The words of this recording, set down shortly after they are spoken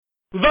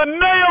The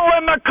nail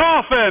in the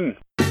coffin!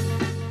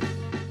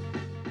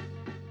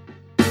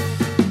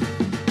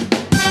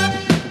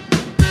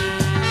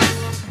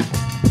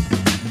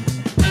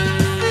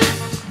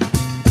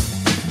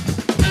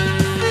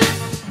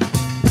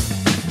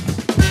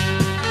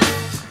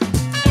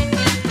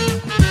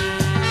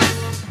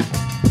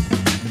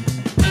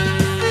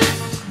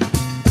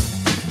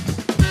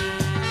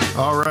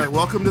 All right,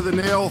 welcome to The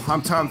Nail.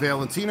 I'm Tom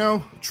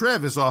Valentino.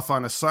 Trev is off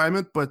on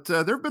assignment, but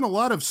there have been a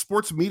lot of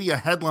sports media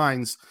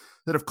headlines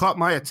that have caught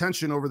my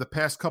attention over the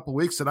past couple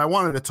weeks that I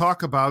wanted to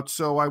talk about.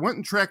 So I went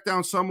and tracked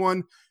down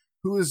someone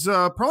who is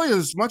probably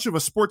as much of a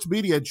sports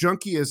media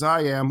junkie as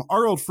I am,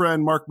 our old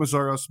friend, Mark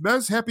Mazzaros.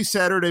 Mez, happy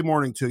Saturday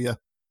morning to you.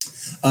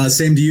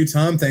 Same to you,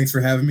 Tom. Thanks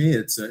for having me.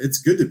 It's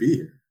good to be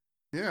here.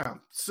 Yeah.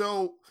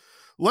 So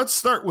let's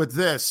start with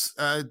this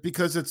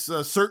because it's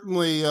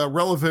certainly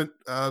relevant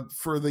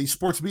for the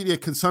sports media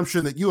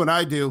consumption that you and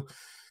I do.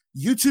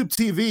 YouTube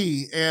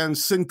TV and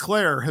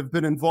Sinclair have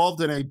been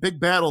involved in a big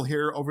battle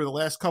here over the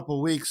last couple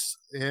of weeks,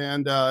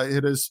 and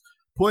it has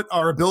put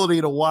our ability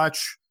to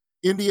watch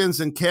Indians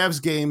and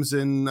Cavs games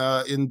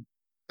in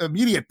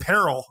immediate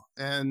peril.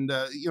 And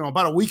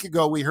about a week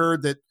ago, we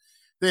heard that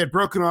they had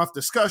broken off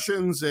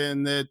discussions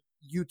and that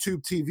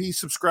YouTube TV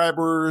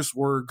subscribers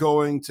were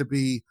going to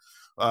be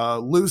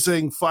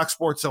losing Fox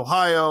Sports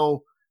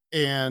Ohio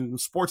and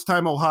Sports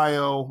Time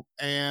Ohio.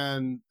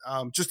 And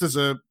just as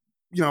a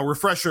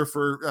refresher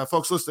for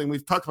folks listening,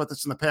 we've talked about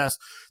this in the past.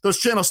 Those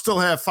channels still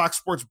have Fox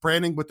Sports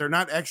branding, but they're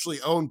not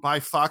actually owned by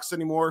Fox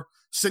anymore.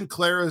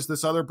 Sinclair is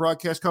this other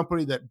broadcast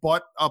company that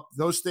bought up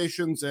those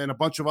stations and a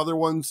bunch of other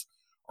ones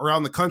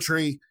around the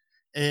country.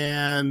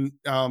 And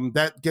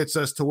that gets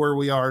us to where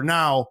we are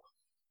now.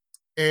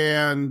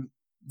 And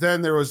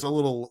then there was a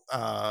little,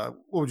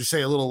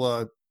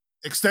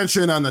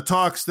 extension on the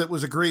talks that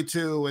was agreed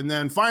to. And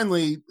then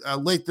finally,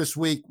 late this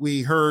week,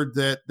 we heard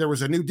that there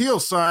was a new deal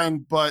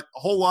signed, but a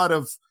whole lot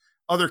of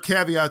other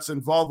caveats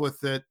involved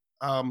with it.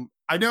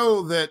 I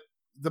know that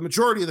the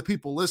majority of the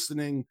people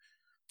listening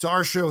to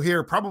our show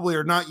here probably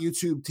are not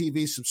YouTube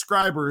TV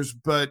subscribers,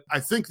 but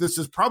I think this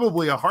is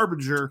probably a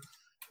harbinger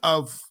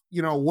of,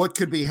 what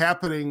could be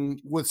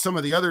happening with some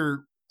of the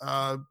other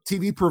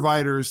TV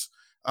providers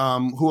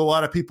who a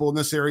lot of people in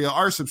this area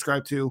are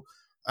subscribed to.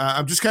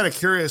 I'm just kind of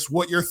curious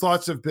what your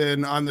thoughts have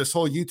been on this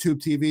whole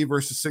YouTube TV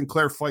versus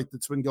Sinclair fight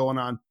that's been going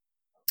on.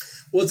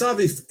 Well, it's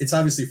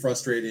obviously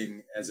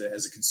frustrating as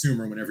a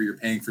consumer whenever you're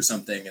paying for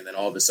something and then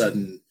all of a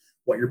sudden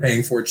what you're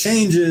paying for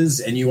changes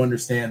and you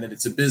understand that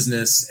it's a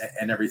business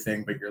and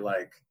everything, but you're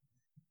like,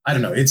 I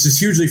don't know. It's just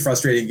hugely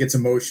frustrating. It gets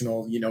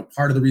emotional.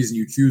 Part of the reason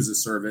you choose a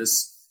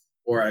service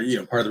or,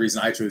 part of the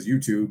reason I chose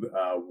YouTube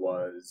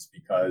was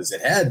because it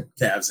had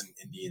Cavs and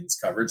Indians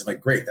coverage. I'm like,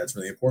 great, that's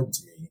really important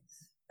to me.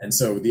 And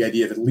so the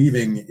idea of it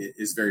leaving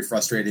is very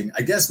frustrating.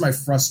 I guess my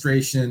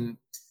frustration,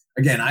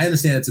 again, I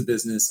understand it's a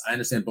business. I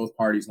understand both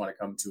parties want to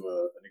come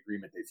to an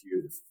agreement they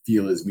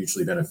feel is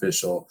mutually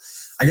beneficial.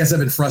 I guess I've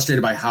been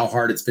frustrated by how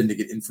hard it's been to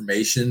get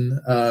information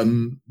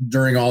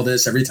during all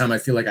this. Every time I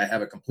feel like I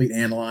have a complete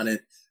handle on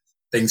it,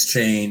 things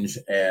change.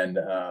 And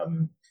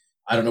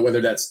I don't know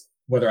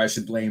whether I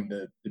should blame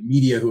the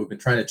media who have been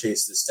trying to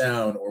chase this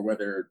down or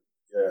whether,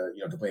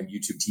 to blame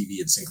YouTube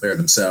TV and Sinclair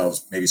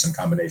themselves, maybe some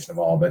combination of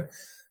all. But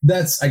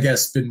that's, I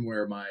guess, been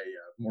where my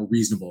more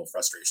reasonable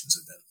frustrations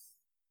have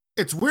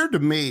been. It's weird to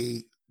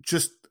me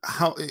just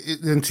how,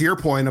 and to your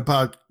point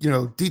about,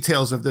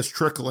 details of this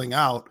trickling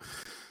out,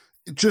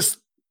 just,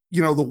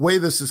 the way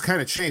this has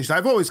kind of changed.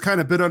 I've always kind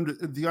of been under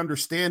the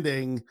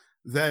understanding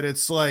that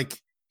it's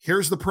like,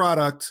 here's the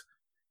product,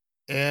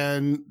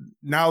 and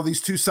now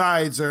these two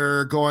sides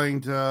are going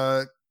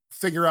to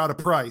figure out a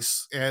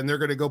price, and they're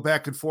going to go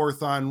back and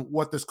forth on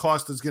what this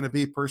cost is going to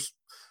be per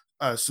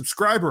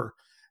subscriber.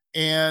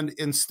 And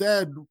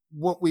instead,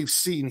 what we've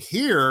seen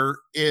here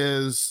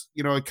is,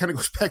 it kind of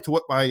goes back to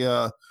what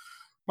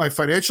my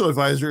financial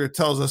advisor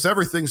tells us: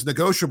 everything's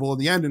negotiable in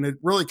the end. And it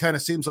really kind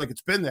of seems like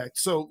it's been that.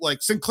 So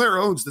like Sinclair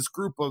owns this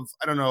group of,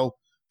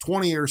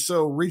 20 or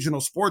so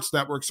regional sports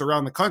networks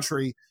around the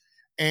country.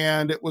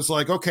 And it was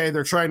like, okay,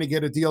 they're trying to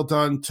get a deal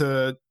done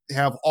to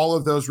have all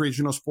of those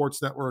regional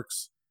sports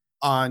networks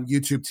on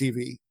YouTube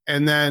TV.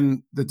 And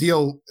then the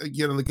deal,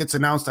 that gets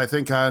announced, I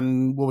think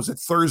on,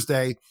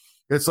 Thursday.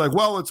 It's like,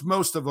 well, it's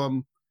most of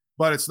them,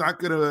 but it's not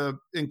going to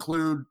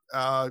include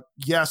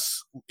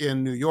Yes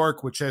in New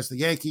York, which has the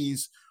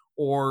Yankees,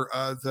 or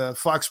the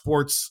Fox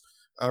Sports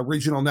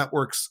regional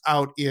networks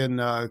out in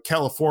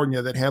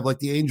California that have like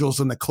the Angels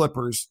and the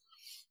Clippers.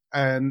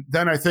 And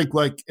then I think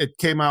like it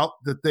came out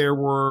that there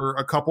were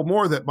a couple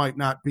more that might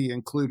not be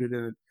included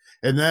in it.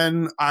 And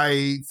then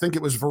I think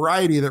it was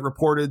Variety that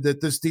reported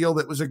that this deal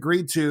that was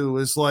agreed to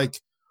is like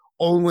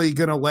only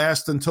going to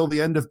last until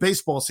the end of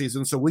baseball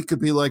season. So we could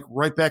be like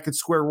right back at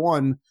square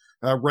one,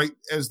 right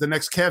as the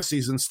next Cavs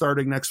season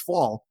starting next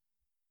fall.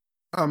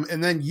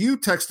 And then you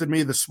texted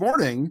me this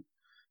morning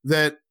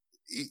that,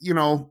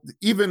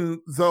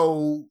 even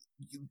though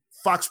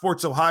Fox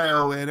Sports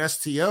Ohio and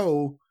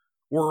STO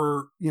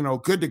were,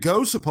 good to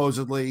go,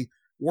 supposedly,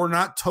 we're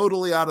not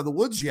totally out of the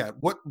woods yet.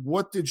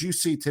 What did you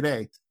see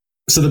today?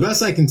 So the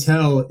best I can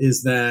tell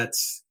is that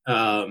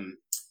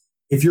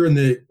if you're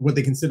in what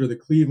they consider the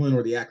Cleveland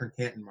or the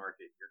Akron-Canton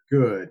market,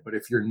 you're good. But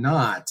if you're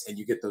not and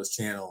you get those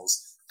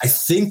channels, I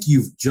think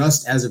you've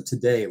just, as of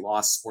today,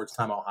 lost Sports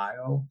Time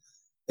Ohio.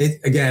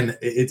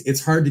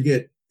 It's hard to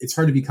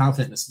be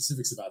confident in the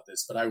specifics about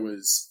this, but I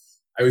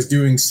was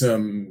doing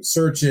some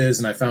searches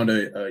and I found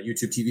a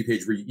YouTube TV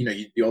page where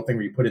the old thing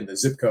where you put in the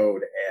zip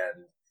code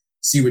and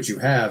see what you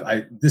have.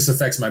 This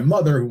affects my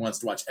mother, who wants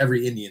to watch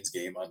every Indians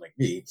game, unlike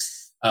me.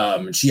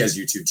 She has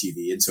YouTube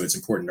TV, and so it's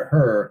important to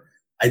her.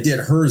 I did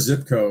her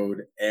zip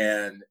code,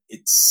 and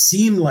it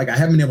seemed like I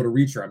haven't been able to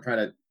reach her. I'm trying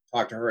to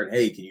talk to her and,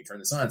 hey, can you turn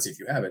this on, see if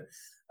you have it.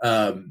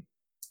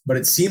 But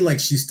it seemed like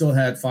she still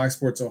had Fox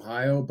Sports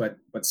Ohio, but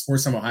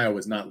Sports Time Ohio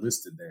was not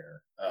listed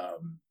there.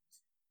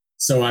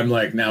 So I'm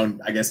like now,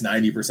 I guess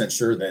 90%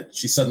 sure that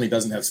she suddenly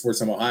doesn't have Sports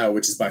Time Ohio,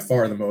 which is by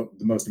far the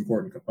most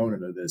important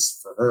component of this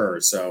for her.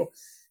 So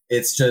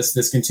it's just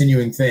this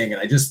continuing thing.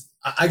 And I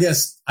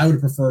guess I would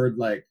have preferred,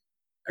 like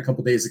a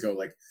couple days ago,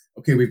 like,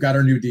 okay, we've got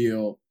our new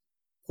deal.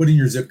 Put in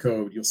your zip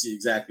code. You'll see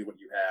exactly what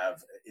you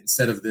have,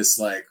 instead of this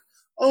like,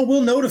 oh,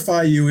 we'll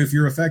notify you if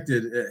you're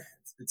affected.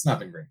 It's not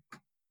been great.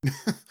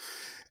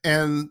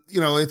 And,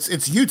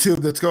 it's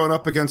YouTube that's going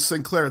up against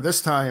Sinclair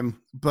this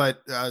time,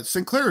 but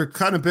Sinclair had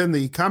kind of been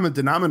the common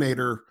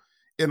denominator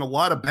in a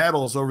lot of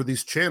battles over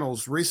these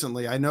channels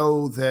recently. I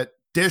know that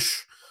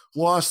Dish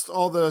lost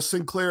all the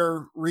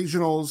Sinclair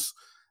regionals,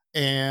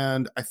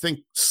 and I think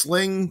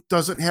Sling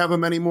doesn't have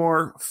them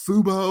anymore.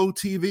 Fubo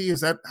TV,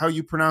 is that how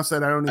you pronounce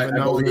that? I don't even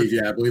know.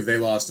 I believe they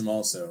lost them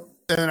also.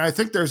 And I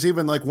think there's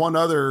even like one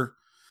other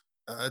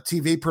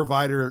TV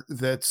provider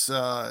that's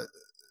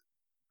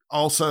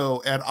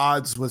also at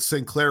odds with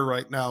Sinclair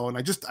right now. And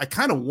I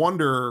kind of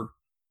wonder,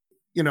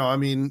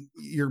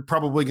 you're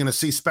probably going to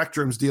see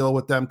Spectrum's deal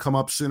with them come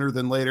up sooner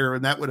than later.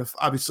 And that would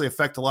obviously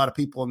affect a lot of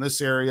people in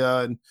this area.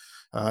 And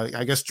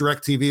I guess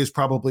DirecTV is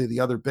probably the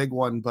other big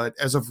one. But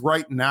as of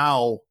right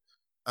now,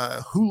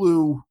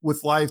 Hulu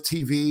with live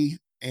TV,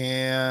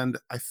 and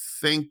I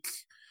think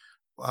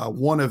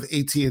one of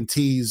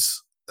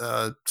AT&T's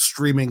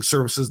streaming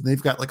services, and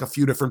they've got like a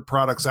few different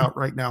products out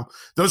right now.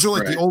 Those are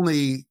like the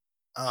only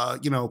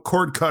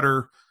cord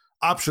cutter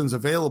options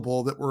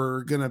available that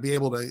we're going to be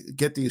able to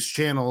get these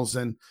channels.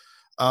 And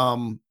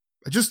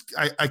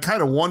I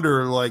kind of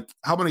wonder, like,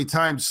 how many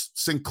times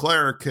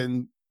Sinclair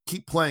can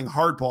keep playing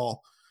hardball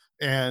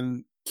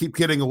and keep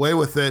getting away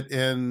with it.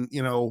 And,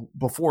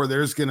 before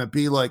there's going to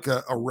be like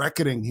a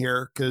reckoning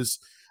here. Cause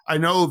I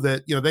know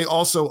that, they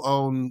also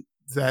own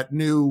that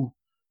new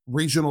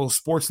regional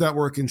sports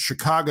network in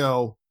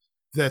Chicago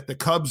that the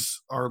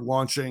Cubs are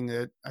launching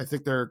it. I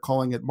think they're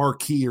calling it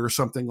Marquee or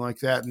something like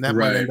that. And that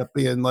might end up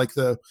being like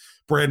the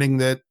branding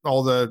that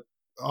all the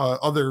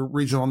other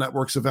regional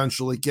networks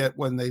eventually get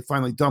when they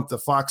finally dump the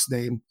Fox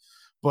name.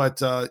 But,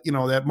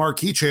 that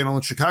Marquee channel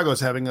in Chicago is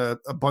having a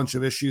bunch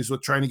of issues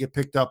with trying to get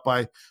picked up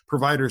by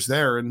providers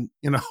there. And,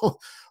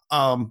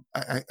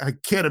 I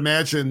can't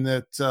imagine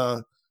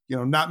that,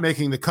 not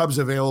making the Cubs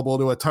available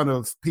to a ton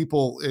of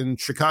people in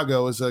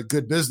Chicago is a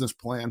good business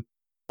plan.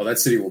 Oh, that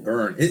city will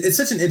burn. It's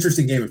such an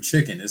interesting game of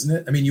chicken, isn't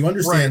it? I mean, you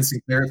understand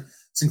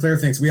Sinclair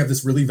thinks we have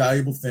this really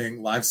valuable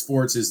thing. Live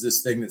sports is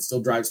this thing that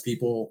still drives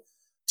people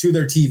to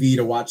their TV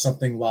to watch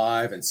something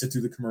live and sit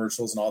through the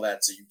commercials and all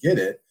that. So you get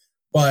it.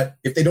 But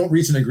if they don't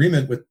reach an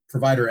agreement with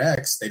provider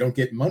X, they don't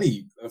get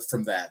money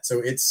from that.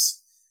 So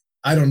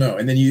I don't know.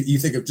 And then you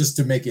think of, just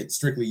to make it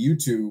strictly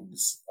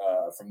YouTube's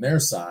from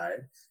their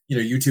side,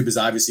 YouTube is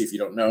obviously, if you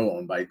don't know,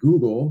 owned by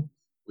Google,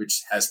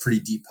 which has pretty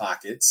deep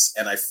pockets.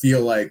 And I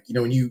feel like,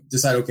 when you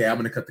decide, okay, I'm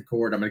going to cut the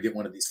cord, I'm going to get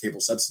one of these cable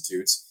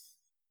substitutes,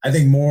 I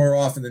think more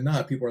often than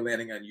not, people are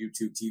landing on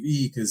YouTube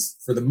TV because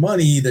for the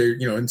money, they're,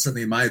 and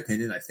certainly in my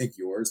opinion, I think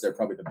yours, they're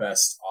probably the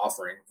best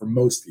offering for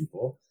most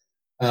people.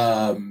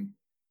 And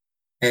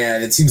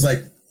it seems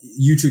like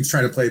YouTube's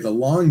trying to play the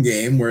long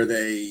game where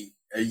they,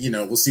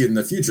 we'll see it in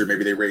the future.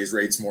 Maybe they raise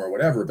rates more or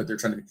whatever, but they're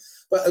trying to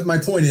but my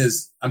point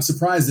is, I'm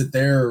surprised that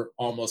they're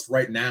almost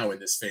right now in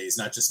this phase,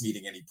 not just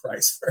meeting any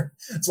price.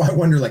 So I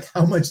wonder, like,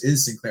 how much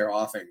is Sinclair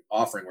offering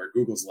where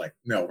Google's like,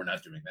 no, we're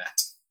not doing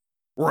that.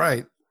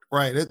 Right.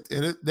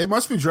 They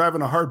must be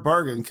driving a hard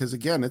bargain because,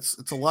 again,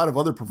 it's a lot of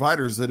other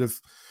providers that have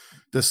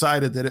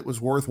decided that it was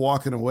worth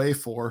walking away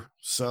for.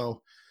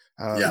 So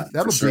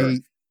that'll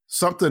be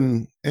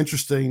something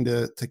interesting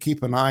to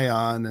keep an eye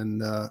on.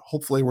 And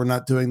hopefully we're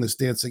not doing this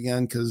dance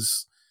again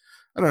because,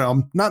 I don't know,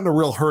 I'm not in a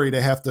real hurry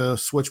to have to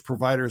switch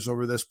providers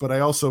over this, but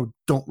I also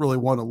don't really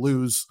want to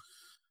lose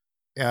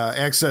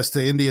access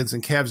to Indians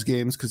and Cavs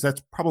games because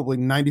that's probably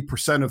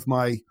 90% of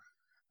my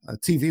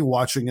TV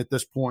watching at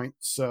this point.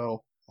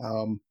 So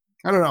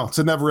I don't know. It's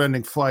a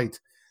never-ending fight.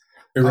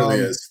 It really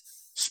is.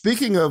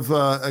 Speaking of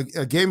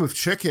a game of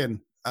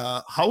chicken,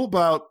 how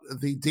about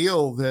the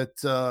deal that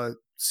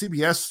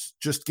CBS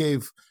just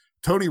gave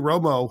Tony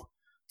Romo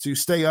to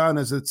stay on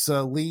as its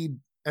lead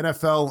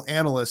NFL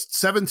analyst?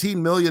 $17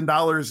 million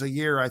a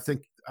year. I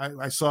think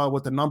I saw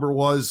what the number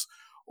was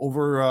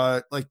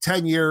over like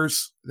 10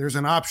 years. There's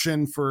an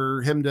option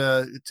for him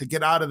to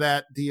get out of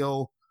that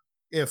deal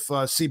if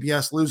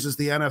CBS loses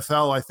the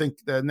NFL. I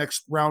think the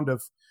next round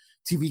of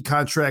TV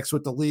contracts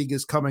with the league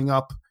is coming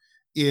up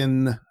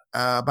in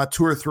about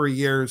 2 or 3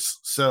 years.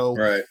 So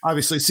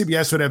obviously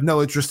CBS would have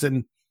no interest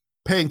in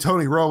paying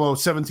Tony Romo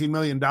 $17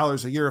 million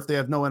a year if they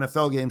have no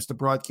NFL games to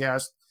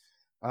broadcast.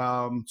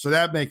 So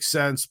that makes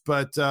sense.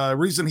 But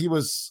reason he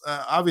was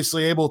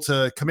obviously able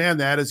to command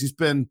that is he's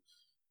been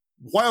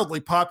wildly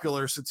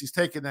popular since he's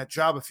taken that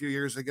job a few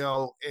years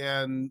ago.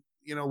 And,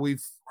 you know,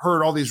 we've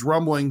heard all these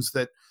rumblings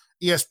that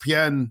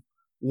ESPN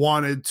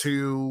wanted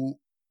to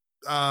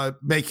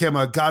make him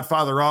a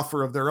Godfather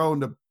offer of their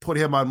own to put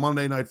him on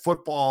Monday Night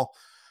Football.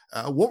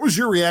 What was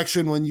your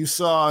reaction when you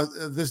saw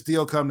this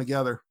deal come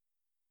together?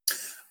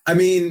 I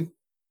mean,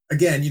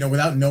 again, you know,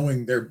 without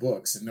knowing their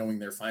books and knowing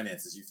their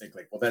finances, you think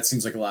like, well, that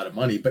seems like a lot of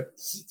money, but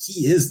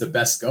he is the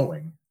best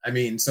going. I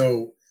mean,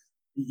 so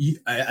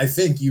I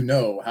think you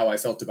know how I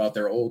felt about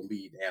their old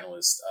lead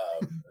analyst,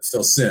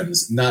 Phil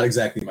Simms. Not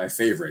exactly my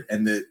favorite,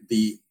 and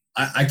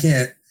I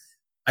can't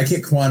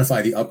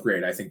quantify the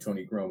upgrade I think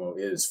Tony Romo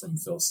is from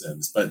Phil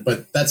Simms,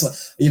 but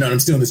that's, you know, and I'm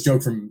stealing this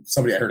joke from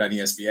somebody I heard on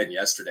ESPN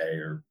yesterday,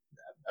 or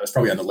I was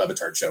probably on the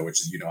Levitard show,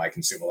 which is, you know, I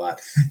consume a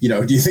lot. You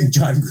know, do you think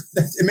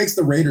it makes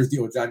the Raiders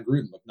deal with John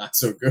Gruden look not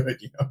so good?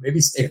 You know,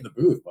 maybe stay in the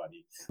booth,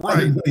 buddy. Right.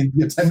 I mean, you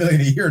get $10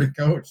 million a year to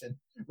coach, and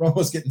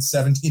Romo's getting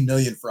 $17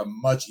 million for a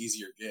much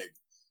easier gig.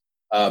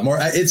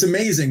 It's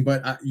amazing,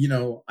 but you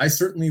know, I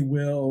certainly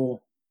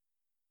will.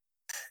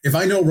 If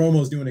I know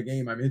Romo's doing a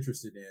game I'm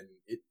interested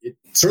in, it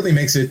certainly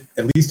makes it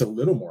at least a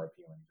little more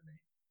appealing to me.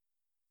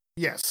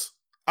 Yes,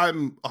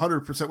 I'm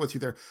 100% with you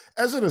there.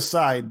 As an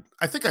aside,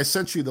 I think I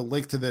sent you the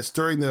link to this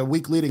during the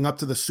week leading up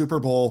to the Super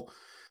Bowl.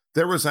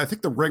 There was, I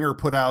think the Ringer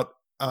put out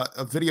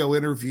a video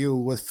interview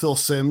with Phil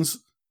Simms,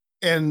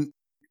 and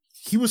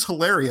he was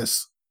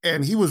hilarious.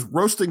 And he was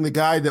roasting the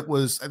guy that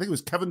was, I think it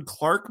was Kevin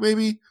Clark,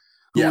 maybe,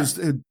 who was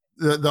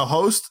the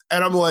host.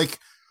 And I'm like,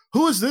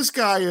 who is this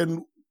guy?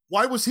 And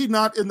why was he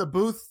not in the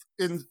booth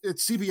at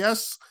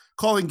CBS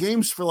calling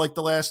games for like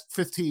the last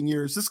 15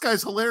 years? This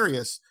guy's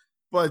hilarious.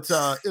 But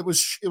it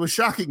was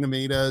shocking to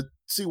me to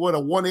see what a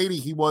 180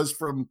 he was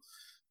from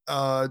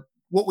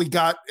what we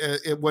got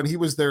when he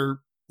was their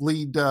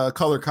lead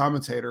color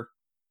commentator.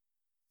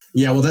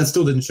 Yeah, well, that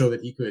still didn't show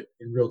that he could,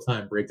 in real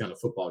time, break down a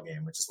football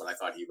game, which is what I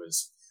thought he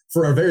was.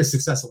 For a very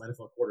successful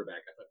NFL quarterback,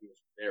 I thought he was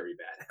very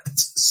bad at it.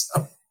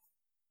 So.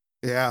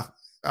 Yeah,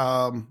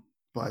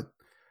 but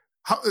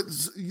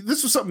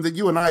this was something that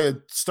you and I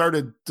had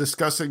started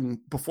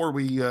discussing before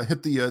we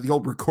hit the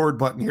old record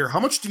button here. How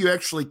much do you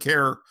actually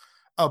care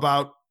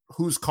about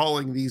who's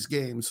calling these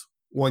games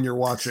when you're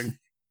watching?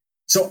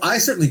 So I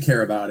certainly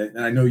care about it,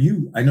 and I know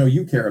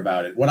you care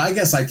about it. What I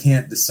guess I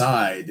can't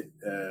decide,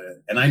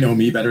 and I know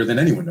me better than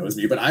anyone knows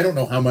me, but I don't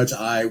know how much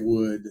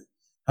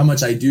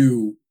I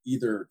do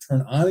either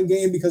turn on a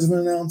game because of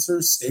an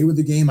announcer, stay with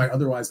the game I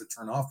otherwise would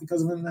turn off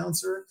because of an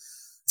announcer.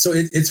 So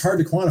it's hard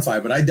to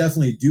quantify, but I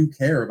definitely do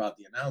care about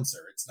the announcer.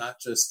 It's not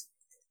just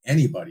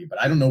anybody,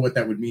 but I don't know what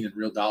that would mean in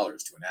real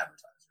dollars to an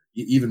advertiser,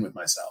 even with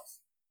myself.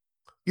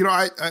 You know,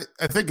 I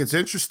think it's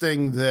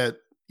interesting that,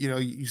 you know,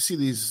 you see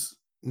these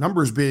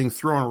numbers being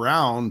thrown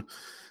around,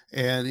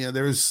 and, you know,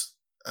 there's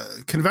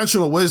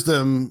conventional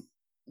wisdom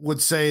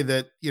would say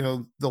that, you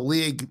know, the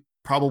league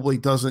probably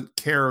doesn't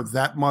care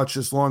that much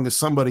as long as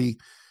somebody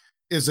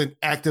isn't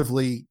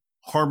actively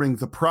harming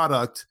the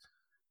product.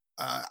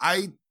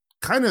 I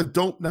kind of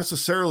don't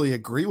necessarily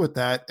agree with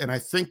that. And I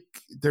think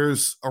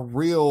there's a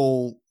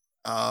real,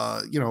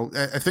 you know,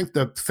 I think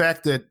the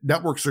fact that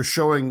networks are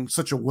showing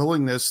such a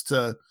willingness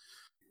to,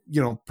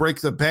 you know,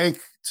 break the bank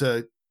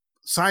to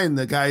sign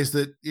the guys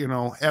that, you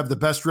know, have the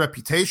best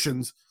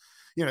reputations.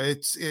 You know,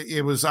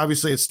 it was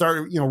obviously it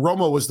started, you know,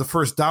 Romo was the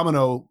first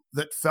domino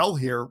that fell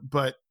here,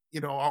 but,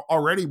 you know,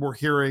 already we're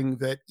hearing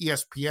that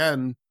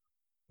ESPN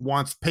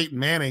wants Peyton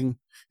Manning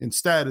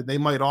instead, and they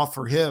might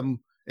offer him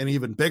an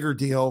even bigger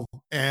deal.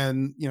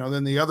 And, you know,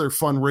 then the other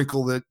fun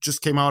wrinkle that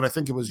just came out, I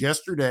think it was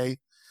yesterday,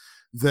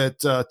 that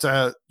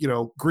to, you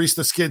know, grease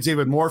the skids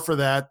even more for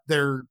that,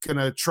 they're going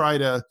to try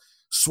to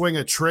swing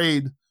a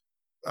trade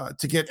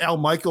to get Al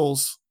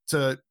Michaels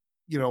to,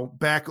 you know,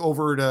 back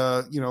over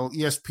to, you know,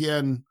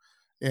 ESPN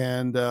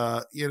and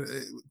you know,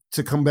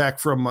 to come back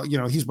from, you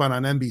know, he's been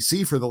on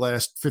NBC for the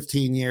last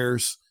 15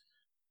 years.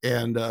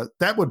 And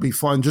that would be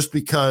fun just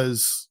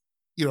because,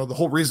 you know, the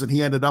whole reason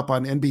he ended up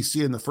on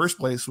NBC in the first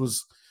place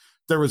was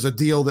there was a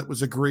deal that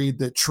was agreed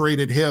that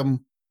traded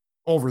him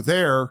over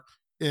there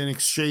in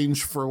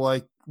exchange for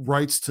like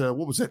rights to,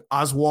 what was it,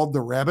 Oswald the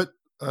Rabbit,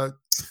 a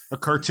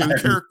cartoon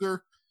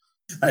character.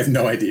 I have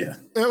no idea.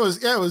 It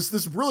was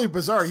this really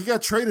bizarre. He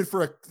got traded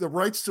for the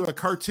rights to a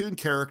cartoon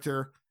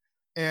character.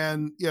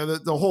 And, you know,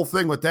 the whole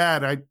thing with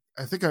that, I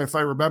think if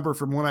I remember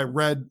from when I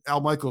read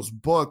Al Michaels'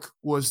 book,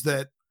 was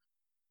that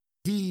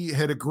he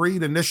had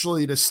agreed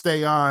initially to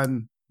stay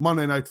on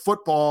Monday Night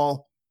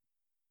Football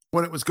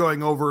when it was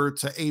going over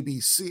to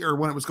ABC, or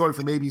when it was going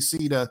from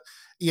ABC to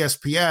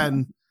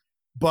ESPN.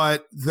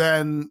 But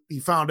then he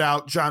found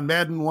out John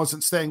Madden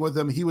wasn't staying with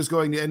him. He was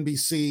going to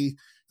NBC.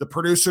 The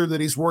producer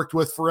that he's worked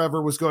with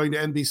forever was going to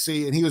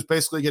NBC, and he was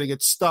basically going to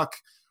get stuck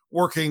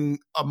working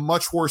a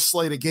much worse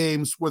slate of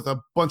games with a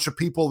bunch of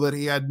people that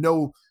he had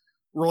no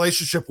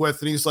relationship with.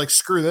 And he's like,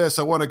 screw this.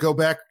 I want to go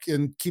back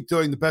and keep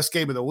doing the best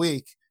game of the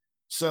week.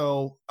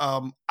 So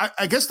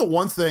I guess the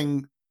one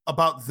thing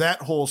about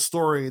that whole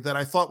story that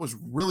I thought was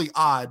really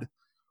odd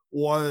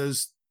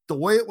was the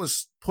way it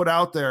was put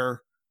out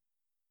there.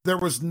 There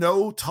was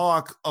no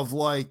talk of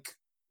like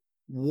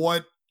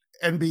what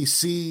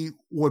NBC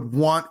would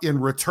want in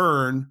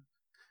return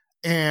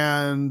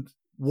and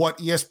what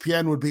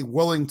ESPN would be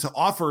willing to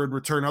offer in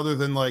return, other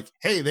than like,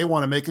 hey, they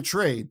want to make a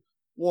trade.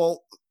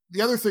 Well,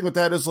 the other thing with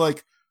that is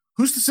like,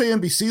 who's to say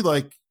NBC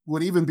like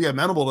would even be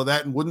amenable to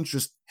that and wouldn't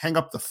just hang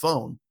up the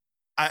phone?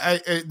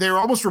 They were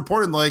almost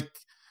reporting like,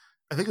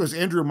 I think it was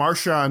Andrew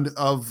Marchand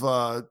of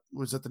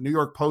was it the New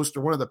York Post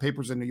or one of the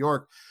papers in New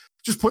York,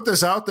 just put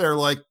this out there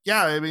like,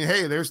 yeah, I mean,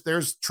 hey,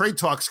 there's trade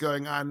talks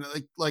going on,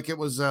 like it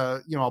was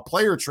a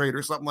player trade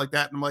or something like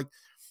that. And I'm like,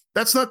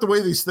 that's not the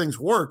way these things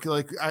work.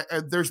 Like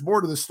there's more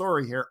to the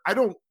story here.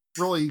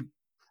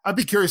 I'd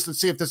be curious to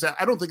see if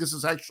I don't think this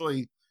is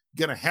actually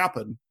going to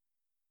happen.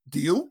 Do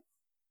you?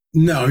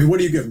 No, I mean, what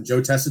do you give him?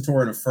 Joe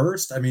Tessitore in a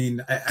first? I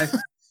mean,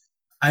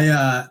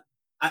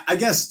 I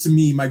guess to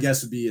me, my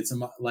guess would be it's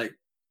like,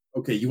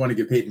 okay, you want to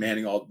give Peyton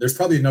Manning there's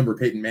probably a number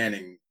Peyton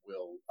Manning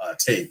will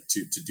take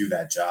to do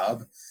that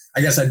job.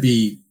 I guess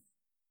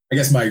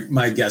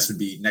my guess would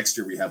be next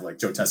year we have like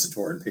Joe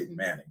Tessitore and Peyton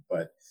Manning.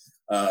 But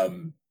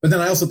then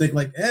I also think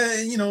like,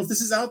 if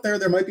this is out there,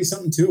 there might be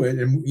something to it.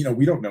 And,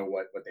 we don't know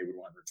what they would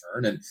want in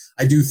return. And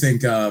I do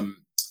think,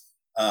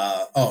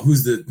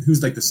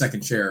 who's like the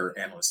second chair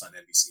analyst on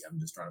NBC? I'm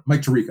just trying to,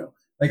 Mike Tirico.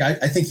 Like,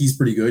 I think he's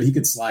pretty good. He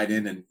could slide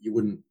in and you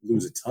wouldn't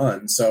lose a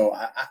ton. So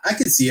I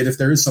could see it if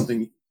there is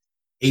something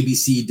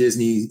ABC,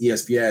 Disney,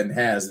 ESPN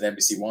has that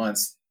NBC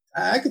wants.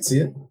 I could see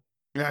it.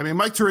 Yeah, I mean,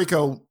 Mike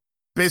Tirico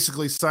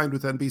basically signed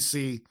with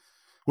NBC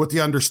with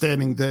the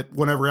understanding that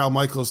whenever Al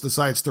Michaels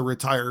decides to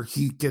retire,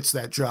 he gets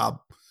that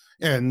job.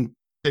 And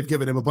they've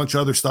given him a bunch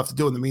of other stuff to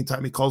do in the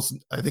meantime. He calls,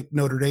 I think,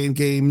 Notre Dame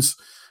games,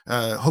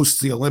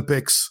 hosts the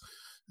Olympics,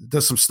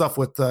 does some stuff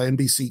with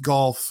NBC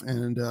Golf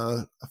and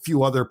a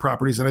few other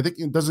properties. And I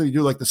think, doesn't he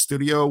do like the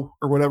studio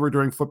or whatever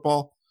during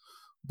football?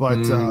 But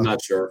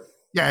not sure.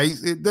 Yeah,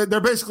 they're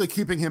basically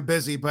keeping him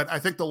busy. But I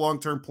think the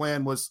long-term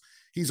plan was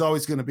he's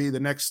always going to be the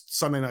next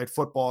Sunday Night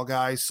Football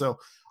guy. So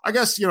I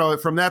guess,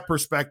 from that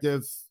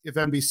perspective, if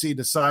NBC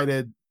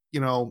decided,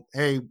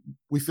 hey,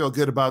 we feel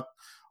good about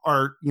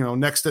our,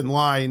 next in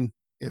line,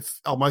 if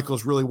Al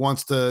Michaels really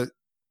wants to,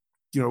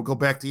 go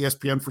back to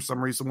ESPN for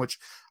some reason, which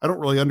I don't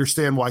really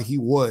understand why he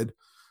would,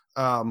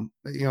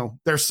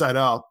 they're set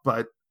up.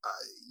 But,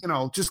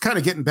 just kind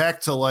of getting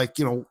back to like,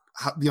 the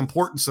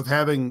importance of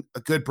having a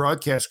good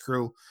broadcast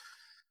crew,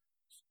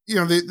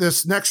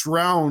 this next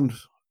round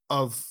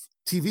of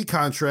TV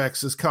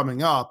contracts is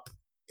coming up.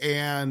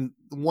 And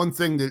one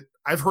thing that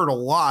I've heard a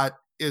lot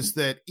is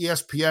that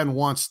ESPN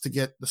wants to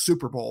get the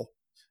Super Bowl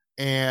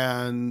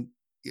and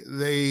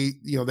they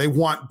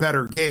want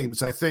better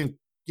games. I think,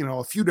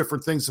 a few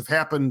different things have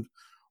happened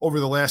over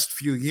the last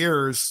few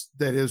years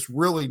that has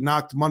really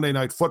knocked Monday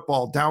Night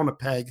Football down a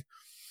peg.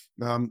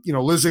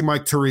 Losing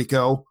Mike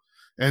Tirico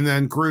and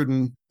then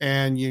Gruden,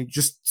 and you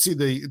just see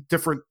the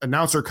different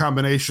announcer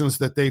combinations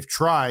that they've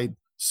tried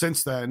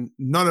since then.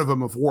 None of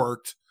them have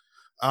worked.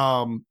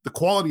 The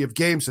quality of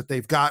games that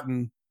they've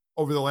gotten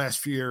over the last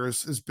few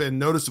years has been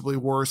noticeably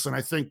worse. And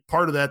I think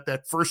part of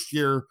that first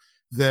year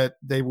that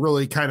they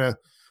really kind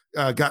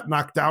of got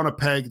knocked down a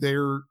peg,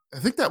 I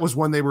think that was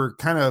when they were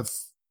kind of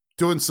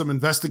doing some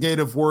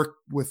investigative work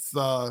with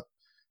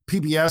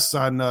PBS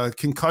on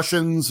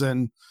concussions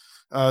and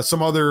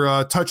some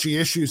other touchy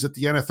issues that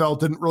the NFL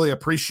didn't really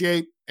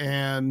appreciate.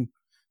 And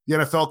the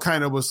NFL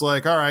kind of was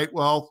like, all right,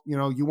 well,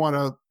 you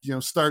want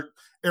to, start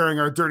airing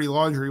our dirty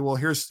laundry. Well,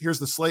 here's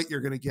the slate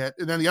you're going to get.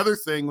 And then the other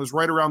thing was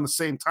right around the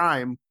same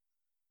time,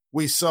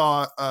 we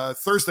saw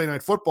Thursday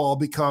Night Football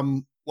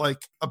become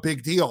like a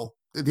big deal.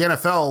 The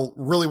NFL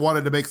really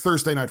wanted to make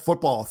Thursday Night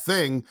Football a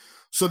thing.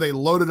 So they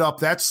loaded up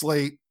that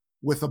slate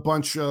with a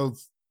bunch of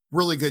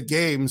really good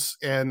games.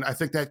 And I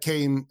think that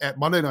came at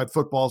Monday Night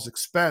Football's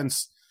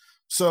expense.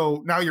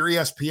 So now you're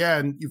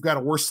ESPN, you've got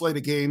a worse slate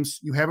of games.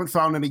 You haven't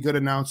found any good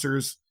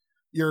announcers.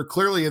 You're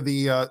clearly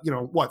the,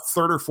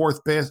 third or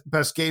fourth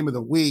best game of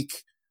the week,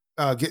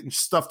 getting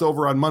stuffed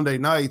over on Monday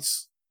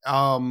nights.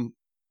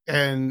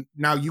 And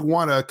now you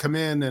want to come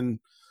in and,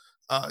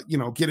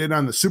 get in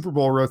on the Super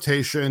Bowl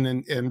rotation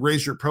and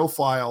raise your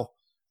profile.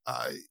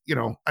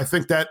 I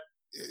think that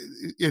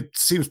it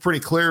seems pretty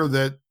clear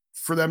that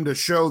for them to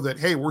show that,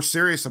 hey, we're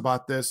serious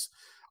about this,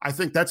 I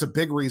think that's a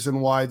big reason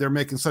why they're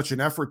making such an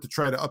effort to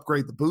try to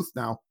upgrade the booth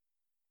now.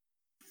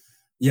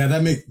 Yeah,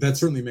 that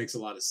certainly makes a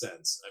lot of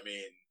sense. I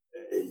mean,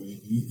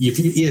 if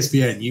you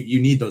ESPN, you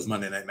need those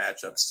Monday night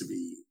matchups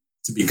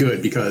to be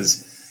good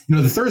because,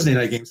 the Thursday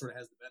night game sort of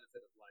has the benefit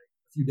of like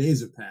few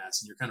days have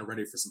passed and you're kind of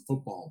ready for some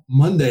football.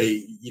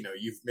 Monday,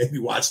 you've maybe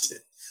watched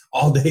it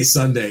all day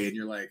Sunday and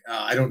you're like,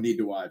 oh, I don't need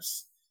to watch.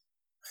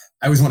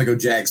 I always want to go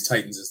Jags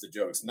Titans as the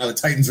jokes. Now the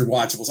Titans are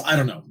watchable, so I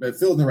don't know, but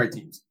fill in the right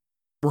teams.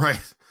 Right.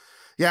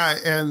 Yeah.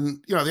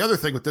 And, the other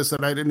thing with this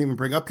that I didn't even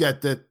bring up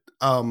yet, that,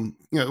 one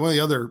of the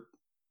other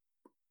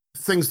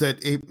things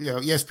that,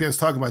 ESPN is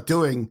talking about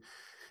doing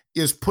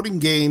is putting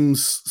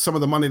games, some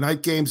of the Monday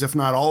night games, if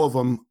not all of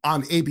them,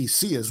 on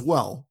ABC as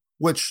well,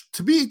 which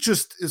to me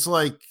just is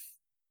like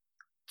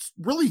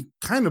really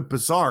kind of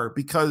bizarre,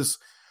 because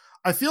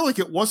I feel like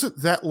it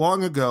wasn't that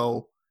long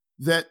ago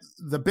that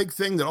the big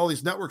thing that all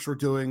these networks were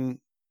doing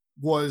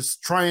was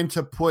trying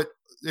to put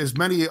as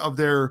many of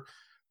their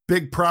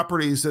big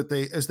properties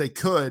as they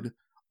could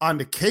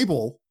onto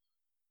cable.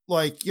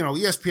 Like,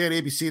 ESPN,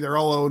 ABC, they're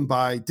all owned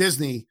by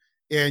Disney.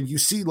 And you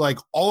see like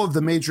all of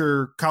the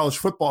major college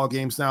football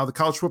games now, the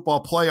college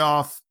football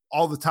playoff,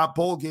 all the top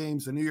bowl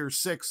games, and New Year's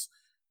Six,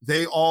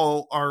 they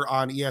all are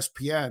on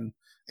ESPN.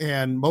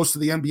 And most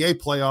of the NBA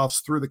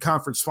playoffs through the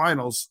conference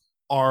finals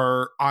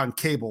are on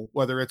cable,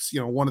 whether it's,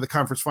 one of the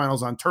conference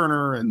finals on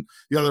Turner and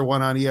the other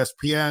one on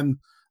ESPN.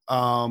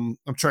 I'm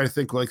trying to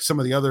think like some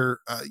of the other,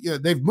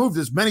 they've moved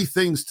as many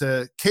things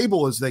to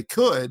cable as they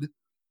could,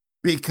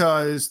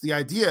 because the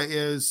idea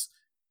is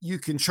you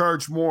can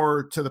charge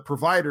more to the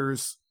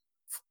providers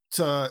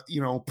to,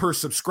 per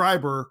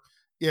subscriber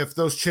if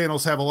those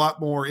channels have a lot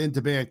more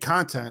in-demand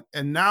content.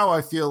 And now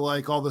I feel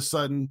like all of a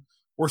sudden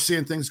we're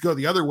seeing things go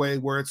the other way,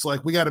 where it's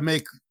like we got to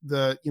make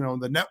the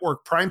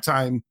network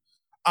primetime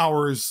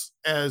hours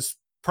as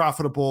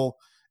profitable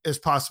as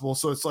possible.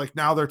 So it's like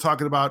now they're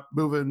talking about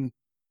moving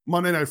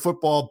Monday Night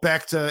Football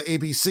back to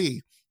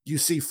ABC. You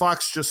see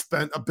Fox just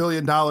spent $1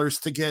 billion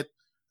to get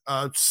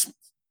WWE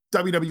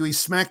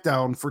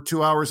SmackDown for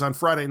 2 hours on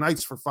Friday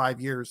nights for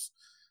 5 years.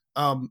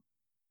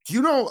 Do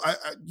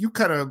you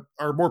kind of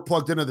are more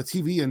plugged into the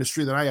TV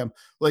industry than I am.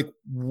 Like,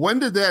 when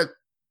did that,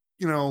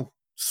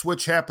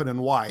 switch happen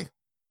and why?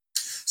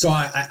 So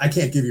I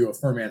can't give you a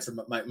firm answer,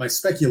 but my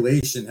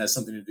speculation has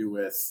something to do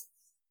with,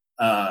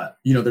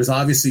 there's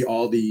obviously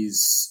all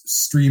these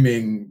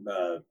streaming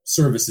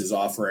services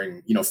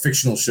offering,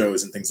 fictional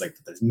shows and things like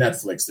that. There's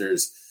Netflix,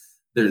 there's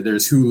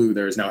Hulu,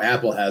 there's now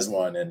Apple has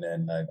one,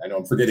 and I know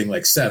I'm forgetting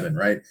like 7,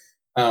 right?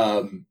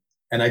 And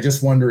I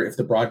just wonder if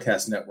the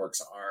broadcast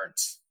networks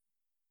aren't.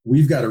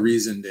 We've got a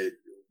reason that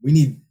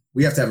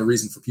we have to have a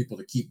reason for people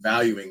to keep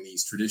valuing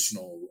these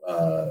traditional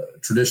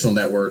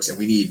networks, and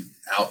we need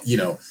out.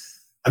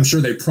 I'm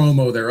sure they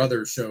promo their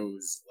other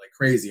shows like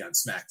crazy on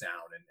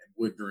SmackDown and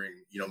would during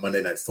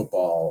Monday Night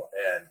Football.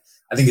 And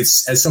I think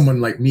it's, as someone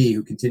like me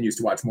who continues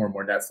to watch more and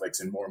more Netflix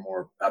and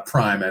more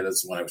Prime,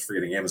 as when I was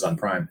forgetting Amazon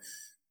Prime,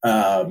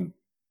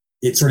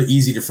 it's sort of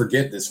easy to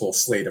forget this whole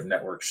slate of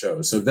network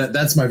shows. So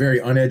that's my very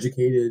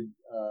uneducated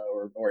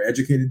or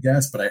educated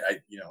guess, but I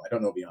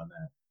don't know beyond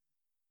that.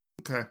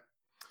 Okay.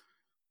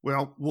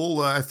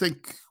 Well, I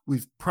think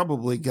we've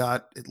probably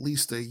got at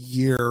least a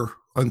year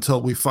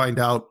until we find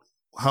out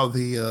how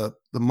the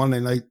Monday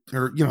night,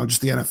 or,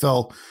 just the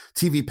NFL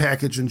TV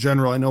package in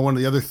general. I know one of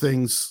the other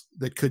things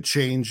that could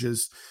change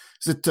is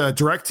it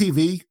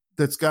DirecTV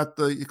that's got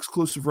the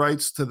exclusive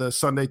rights to the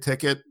Sunday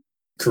ticket?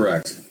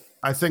 Correct.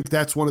 I think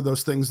that's one of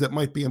those things that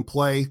might be in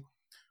play,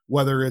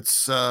 whether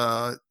it's,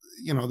 the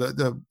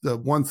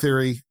one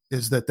theory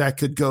is that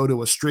could go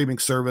to a streaming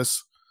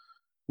service,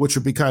 which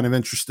would be kind of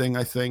interesting,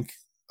 I think.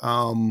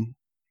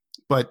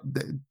 But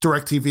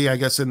DirecTV, I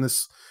guess, in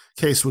this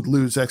case would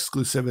lose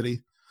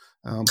exclusivity.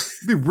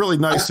 It'd be really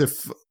nice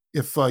if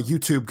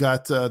YouTube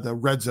got the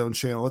Red Zone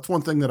channel. That's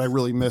one thing that I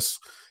really miss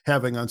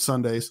having on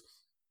Sundays.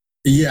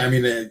 Yeah, I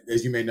mean,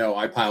 as you may know,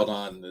 I piled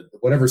on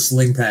whatever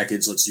Sling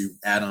package lets you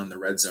add on the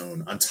Red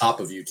Zone on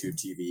top of YouTube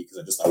TV, because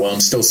I just thought, well,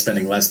 I'm still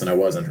spending less than I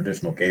was on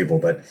traditional cable,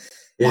 but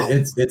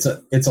it's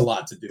a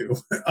lot to do.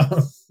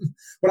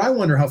 But I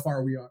wonder how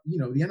far we are.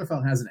 The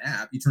NFL has an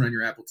app. You turn on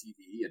your Apple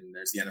TV, and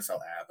there's the NFL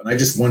app, and I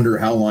just wonder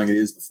how long it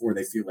is before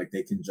they feel like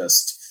they can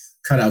just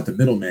cut out the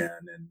middleman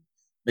and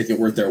make it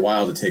worth their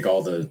while to take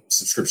all the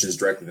subscriptions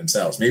directly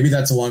themselves. Maybe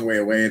that's a long way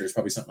away. There's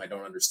probably something I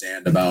don't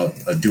understand about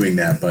doing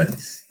that, but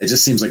it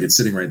just seems like it's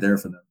sitting right there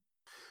for them.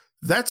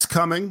 That's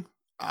coming.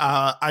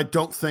 I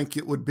don't think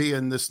it would be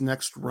in this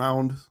next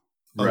round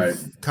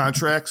of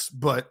contracts,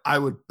 but I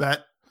would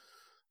bet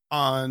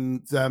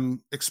on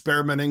them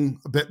experimenting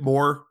a bit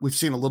more. We've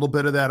seen a little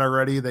bit of that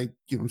already. They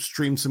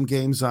streamed some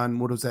games on,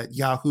 what was that,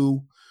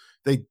 Yahoo.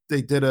 They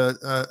did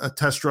a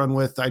test run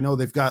with. I know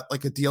they've got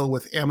like a deal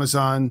with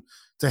Amazon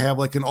to have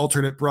like an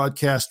alternate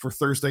broadcast for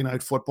Thursday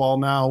Night Football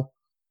now.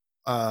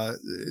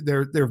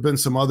 There have been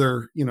some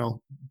other,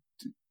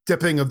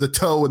 dipping of the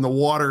toe in the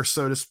water,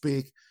 so to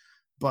speak.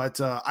 But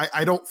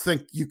I don't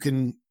think you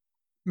can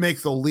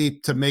make the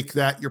leap to make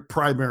that your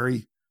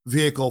primary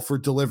vehicle for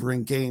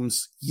delivering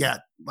games yet.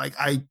 Like,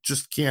 I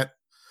just can't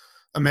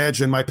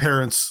imagine my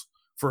parents,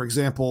 for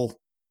example,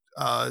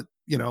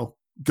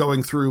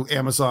 going through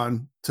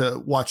Amazon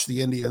to watch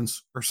the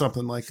Indians or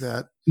something like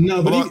that.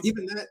 No, but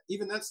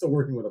even that's still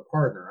working with a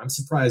partner. I'm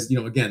surprised,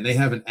 again, they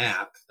have an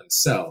app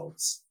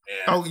themselves,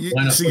 Oh,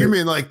 so you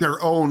mean like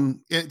their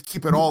own,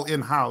 keep it all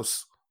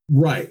in-house?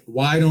 Right.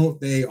 Why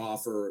don't they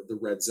offer the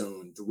red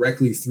zone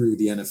directly through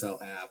the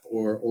NFL app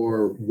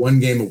or one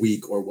game a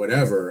week or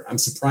whatever? I'm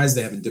surprised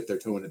they haven't dipped their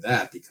toe into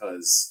that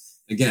because,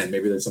 again,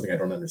 maybe there's something I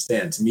don't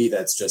understand. To me,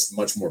 that's just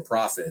much more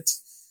profit.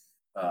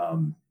 I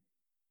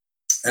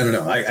don't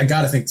know. I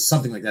got to think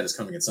something like that is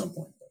coming at some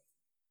point.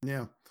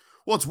 Yeah.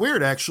 Well, it's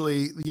weird,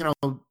 actually.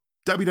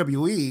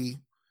 WWE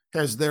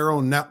has their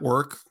own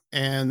network,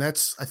 and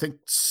that's, I think,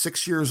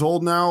 6 years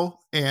old now.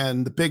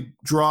 And the big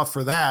draw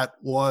for that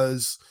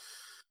was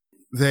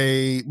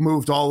they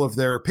moved all of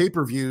their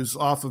pay-per-views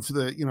off of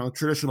the,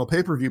 traditional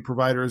pay-per-view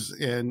providers.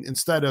 And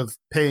instead of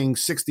paying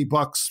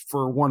 $60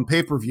 for one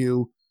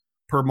pay-per-view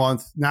per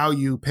month, now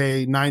you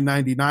pay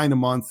 $9.99 a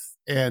month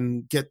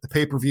and get the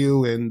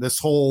pay-per-view and this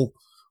whole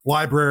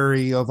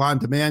library of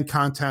on-demand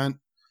content,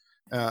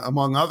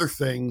 among other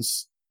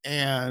things.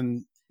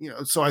 And,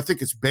 so I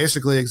think it's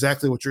basically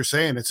exactly what you're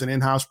saying. It's an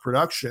in-house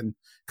production,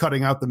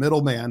 cutting out the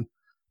middleman.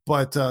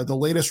 But the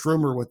latest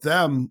rumor with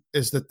them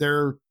is that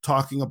they're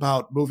talking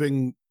about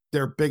moving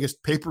their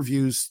biggest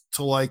pay-per-views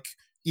to like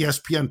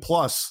ESPN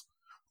Plus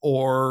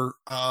or,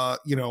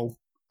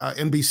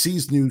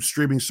 NBC's new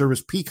streaming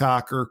service,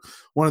 Peacock, or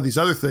one of these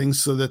other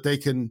things so that they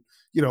can,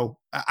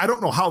 I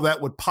don't know how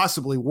that would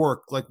possibly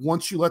work. Like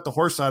once you let the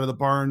horse out of the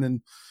barn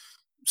and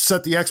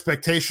set the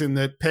expectation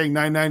that paying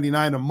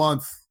 $9.99 a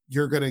month,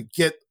 you're going to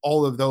get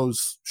all of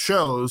those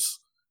shows,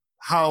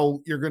 how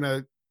you're going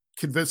to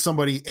convince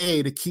somebody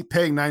to keep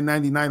paying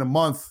 $9.99 a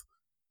month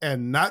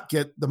and not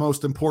get the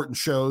most important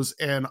shows,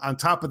 and on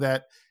top of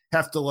that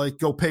have to like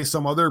go pay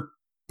some other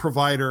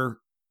provider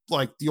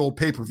like the old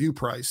pay-per-view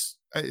price.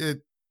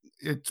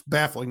 It's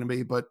baffling to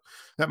me, but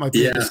that might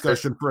be a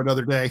discussion for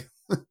another day.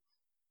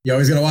 You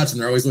always gotta watch them.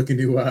 They're always looking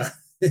to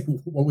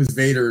what was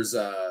Vader's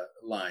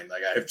line,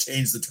 like, I have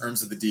changed the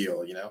terms of the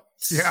deal,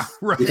 Yeah,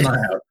 right.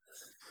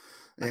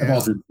 Yeah.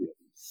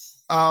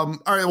 All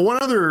right, one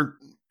other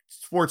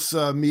sports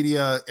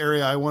media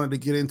area I wanted to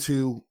get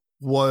into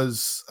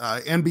was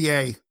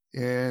NBA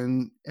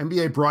and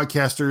NBA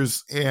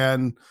broadcasters.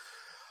 And,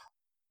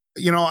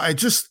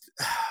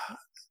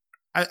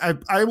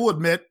 I will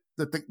admit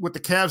that with the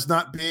Cavs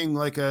not being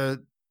like a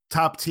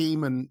top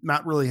team and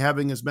not really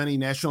having as many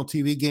national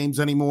TV games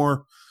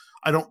anymore,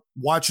 I don't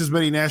watch as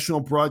many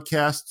national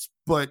broadcasts.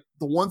 But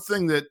the one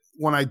thing that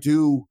when I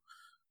do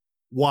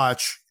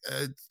watch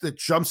that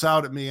jumps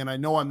out at me, and I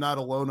know I'm not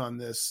alone on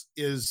this,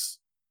 is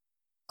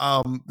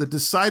the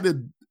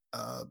decided,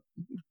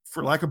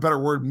 for lack of a better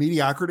word,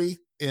 mediocrity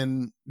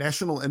in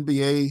national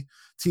NBA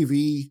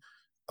TV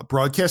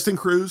broadcasting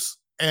crews.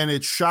 And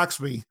it shocks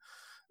me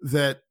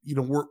that,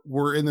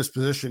 we're in this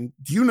position.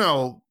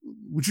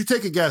 Would you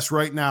take a guess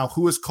right now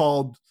who is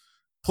called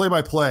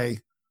play-by-play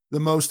the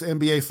most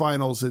NBA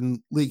finals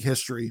in league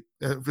history?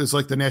 Is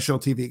like the national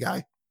TV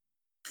guy.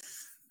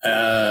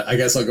 I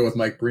guess I'll go with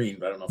Mike Breen,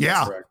 but I don't know if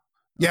that's correct.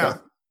 Yeah.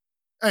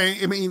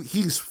 Okay. I mean,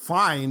 he's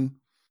fine,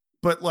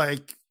 but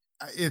like,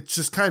 it's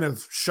just kind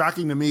of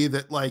shocking to me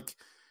that like,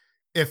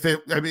 I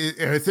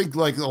think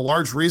like a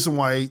large reason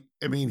why,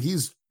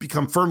 he's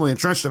become firmly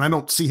entrenched and I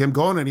don't see him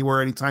going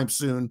anywhere anytime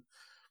soon.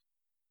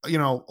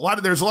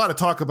 There's a lot of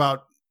talk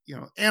about,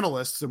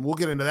 analysts, and we'll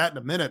get into that in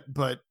a minute,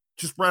 but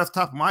just right off the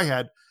top of my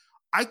head,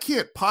 I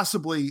can't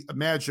possibly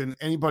imagine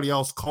anybody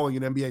else calling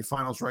an NBA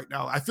finals right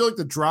now. I feel like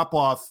the drop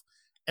off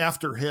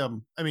after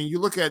him. You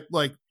look at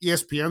like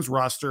ESPN's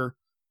roster,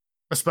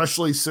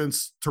 especially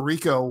since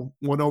Tirico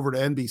went over to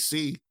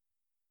NBC.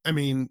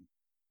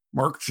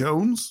 Mark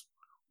Jones,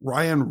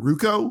 Ryan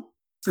Ruocco,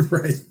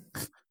 right?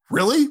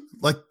 Really?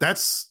 Like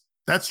that's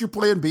your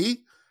plan B?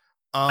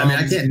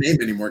 I can't name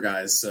any more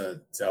guys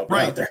to help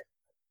out there.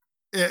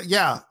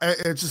 Yeah,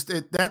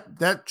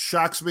 that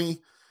shocks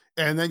me.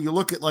 And then you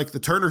look at like the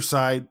Turner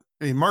side.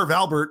 Marv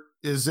Albert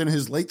is in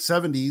his late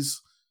 70s.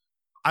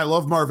 I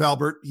love Marv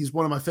Albert. He's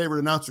one of my favorite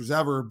announcers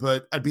ever,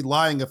 but I'd be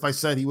lying if I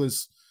said he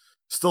was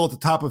still at the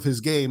top of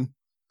his game.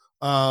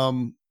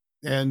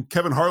 And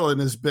Kevin Harlan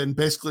has been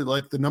basically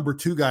like the number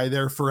 2 guy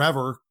there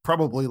forever,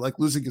 probably like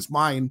losing his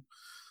mind,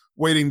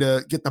 waiting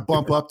to get the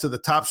bump up to the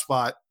top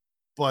spot.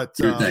 But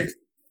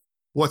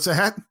what's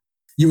that?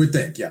 You would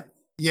think, yeah.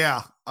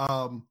 Yeah.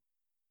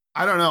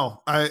 I don't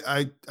know.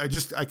 I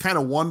kind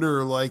of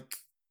wonder, like,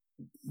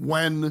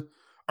 when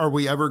are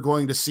we ever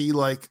going to see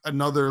like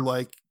another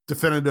like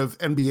definitive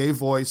NBA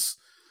voice,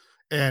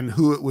 and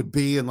who it would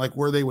be and like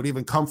where they would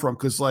even come from?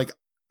 Cause like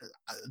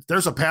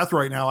there's a path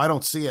right now. I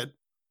don't see it.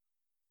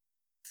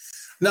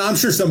 No, I'm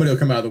sure somebody will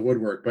come out of the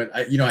woodwork, but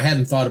I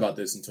hadn't thought about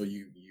this until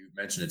you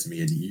mentioned it to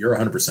me, and you're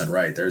 100%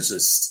 right.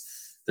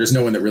 There's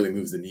no one that really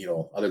moves the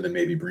needle other than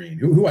maybe Breen,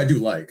 who I do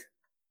like.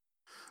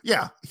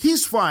 Yeah,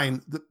 he's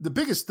fine. The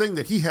biggest thing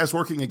that he has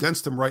working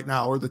against him right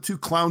now are the 2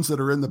 clowns that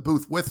are in the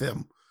booth with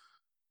him,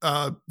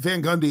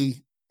 Van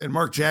Gundy and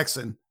Mark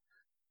Jackson.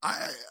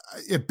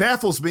 It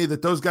baffles me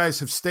that those guys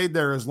have stayed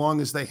there as long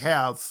as they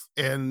have,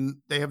 and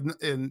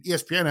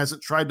ESPN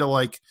hasn't tried to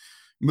like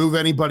move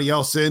anybody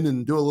else in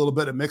and do a little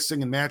bit of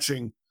mixing and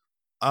matching.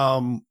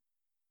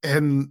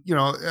 And,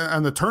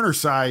 on the Turner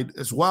side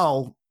as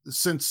well,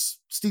 since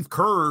Steve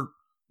Kerr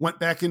went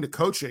back into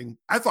coaching,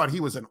 I thought he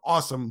was an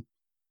awesome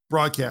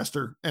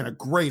broadcaster and a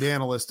great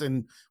analyst.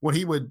 And when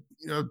he would,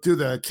 do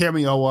the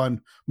cameo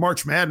on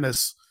March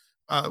Madness,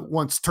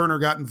 once Turner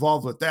got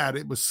involved with that,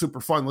 it was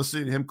super fun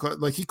listening to him.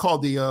 Like he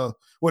called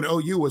when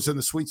OU was in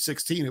the Sweet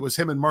 16, it was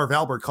him and Marv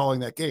Albert calling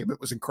that game. It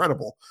was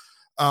incredible.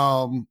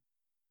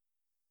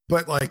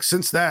 But like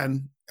since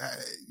then,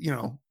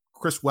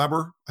 Chris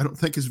Webber, I don't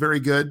think is very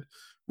good.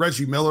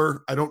 Reggie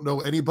Miller, I don't know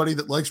anybody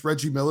that likes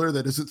Reggie Miller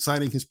that isn't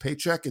signing his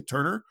paycheck at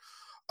Turner.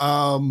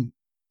 And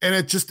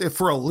it just,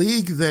 for a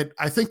league that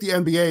I think the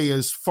NBA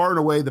is far and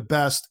away the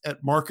best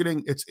at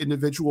marketing its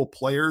individual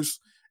players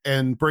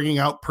and bringing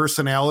out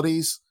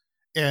personalities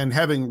and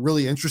having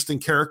really interesting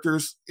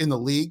characters in the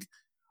league.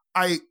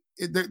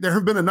 There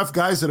have been enough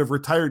guys that have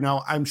retired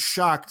now. I'm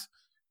shocked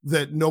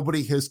that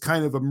nobody has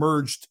kind of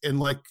emerged in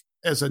like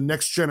as a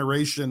next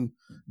generation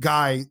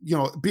guy,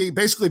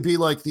 basically be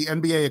like the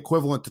NBA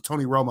equivalent to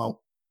Tony Romo.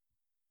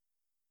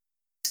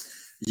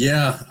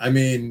 Yeah. I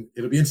mean,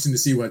 it'll be interesting to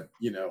see what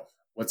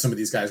some of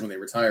these guys when they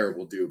retire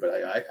will do, but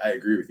I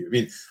agree with you. I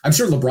mean, I'm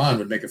sure LeBron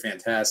would make a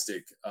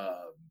fantastic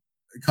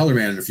color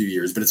man in a few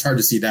years, but it's hard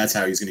to see that's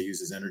how he's going to use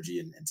his energy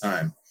and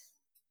time.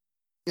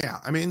 Yeah.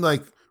 I mean,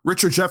 like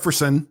Richard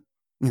Jefferson,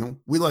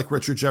 we like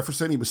Richard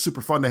Jefferson. He was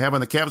super fun to have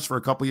on the Cavs for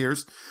a couple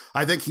years.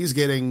 I think he's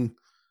getting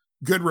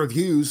good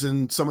reviews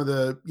and some of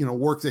the,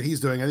 work that he's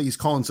doing. I think he's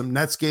calling some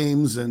Nets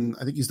games, and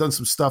I think he's done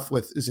some stuff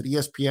with, is it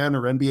ESPN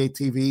or NBA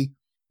TV?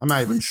 I'm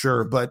not even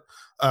sure, but,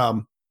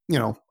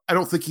 I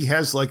don't think he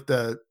has like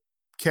the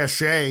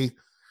cachet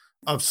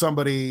of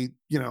somebody,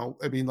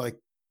 I mean, like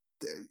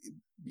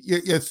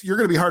you're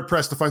going to be hard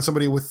pressed to find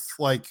somebody with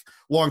like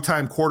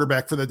longtime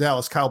quarterback for the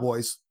Dallas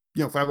Cowboys,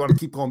 if I want to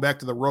keep going back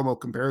to the Romo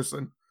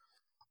comparison.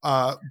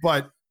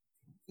 But,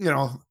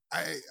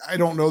 I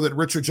don't know that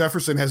Richard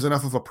Jefferson has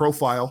enough of a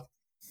profile.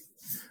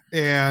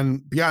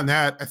 And beyond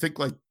that, I think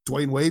like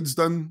Dwayne Wade's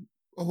done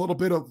a little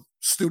bit of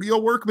studio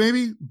work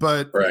maybe,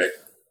 but right.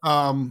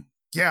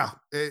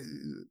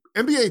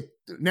 NBA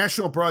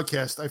national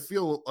broadcast, I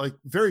feel like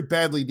very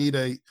badly need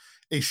a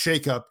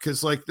shakeup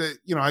because like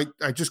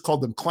I just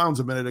called them clowns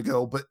a minute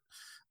ago, but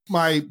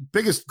my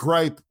biggest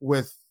gripe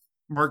with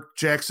Mark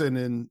Jackson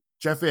and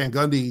Jeff Van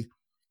Gundy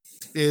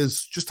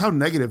is just how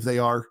negative they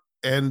are.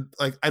 And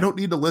like, I don't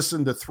need to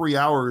listen to 3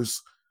 hours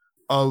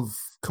of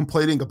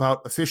complaining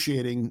about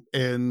officiating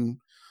and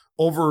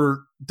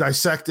over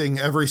dissecting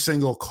every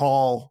single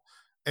call.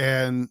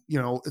 And,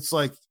 it's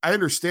like, I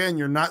understand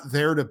you're not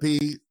there to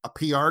be a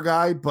PR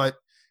guy, but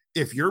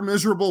if you're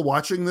miserable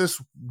watching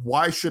this,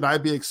 why should I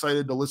be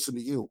excited to listen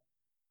to you?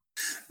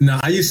 No,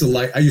 I used to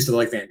like Van Gundy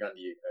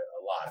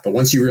a lot, but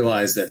once you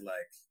realize that like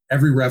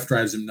every ref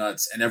drives him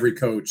nuts and every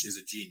coach is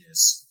a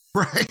genius,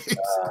 right?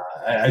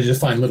 I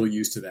just find little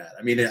use to that.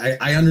 I mean,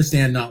 I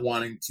understand not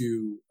wanting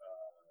to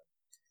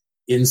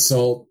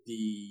insult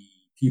the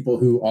people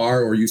who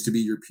are or used to be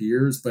your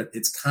peers, but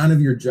it's kind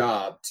of your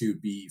job to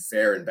be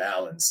fair and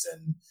balanced.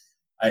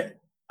 And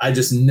I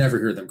just never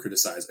hear them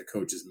criticize the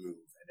coach's move,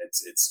 and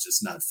it's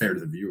just not fair to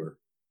the viewer.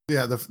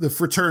 Yeah, the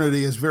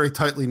fraternity is very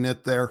tightly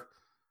knit there.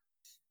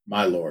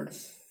 My Lord.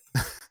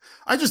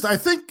 I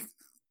think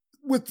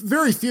with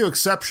very few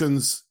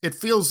exceptions, it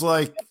feels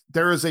like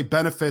there is a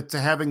benefit to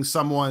having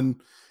someone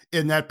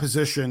in that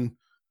position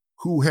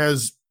who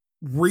has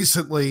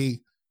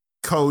recently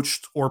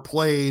coached or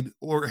played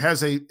or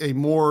has a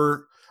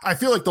more, I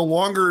feel like the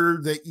longer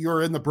that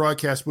you're in the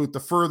broadcast booth, the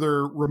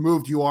further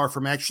removed you are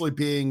from actually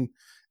being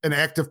an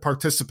active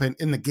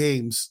participant in the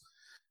games.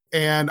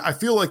 And I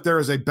feel like there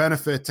is a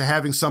benefit to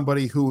having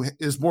somebody who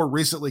is more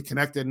recently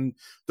connected. And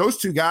those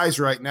two guys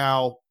right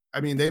now,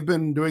 I mean, they've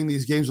been doing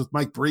these games with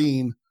Mike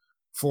Breen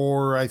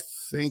for, I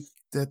think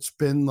that's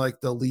been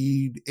like the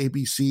lead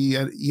ABC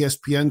and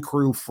ESPN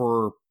crew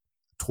for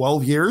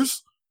 12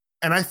 years.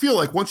 And I feel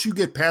like once you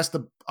get past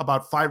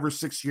about 5 or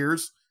 6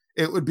 years,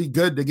 it would be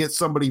good to get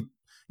somebody,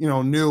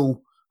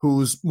 new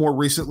who's more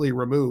recently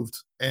removed.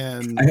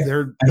 And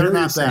they're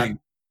not that.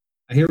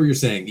 I hear what you're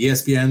saying.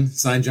 ESPN,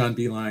 sign John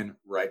Beeline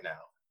right now.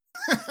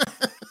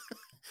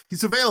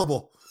 He's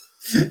available.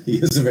 He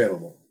is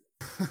available.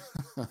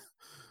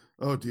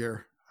 Oh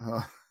dear.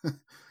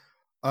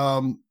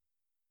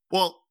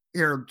 Well,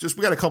 here,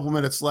 we got a couple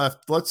minutes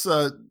left.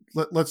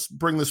 Let's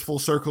bring this full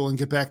circle and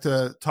get back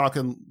to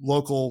talking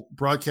local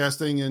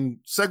broadcasting and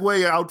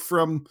segue out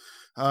from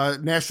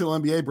national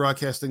NBA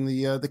broadcasting.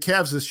 The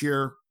Cavs this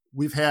year,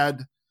 we've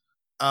had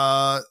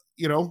John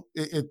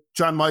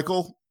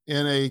Michael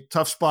in a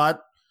tough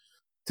spot,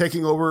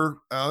 taking over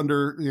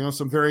under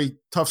some very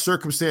tough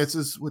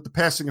circumstances with the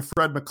passing of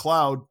Fred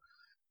McLeod,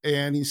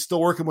 and he's still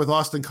working with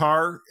Austin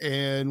Carr.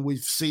 And we've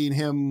seen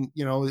him.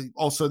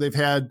 Also they've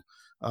had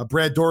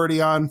Brad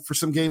Doherty on for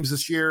some games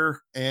this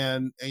year,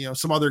 and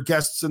some other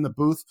guests in the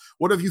booth.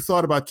 What have you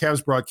thought about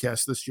Cavs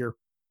broadcast this year?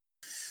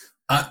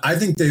 I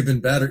think they've been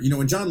better.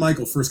 When John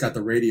Michael first got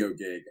the radio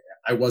gig,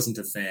 I wasn't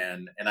a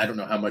fan, and I don't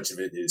know how much of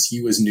it is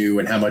he was new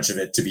and how much of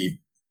it, to be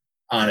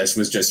honest,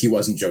 was just he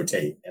wasn't Joe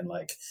Tate. And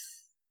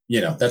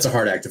that's a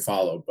hard act to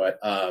follow. But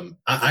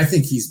I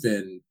think he's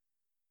been,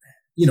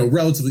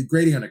 relatively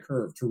grading on a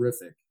curve,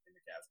 terrific in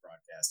the Cavs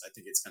broadcast. I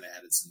think it's kind of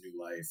added some new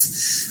life.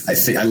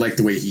 I like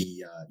the way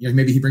he,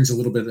 maybe he brings a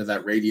little bit of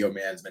that radio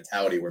man's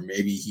mentality where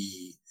maybe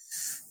he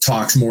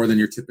talks more than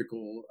your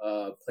typical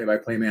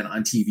play-by-play man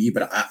on TV,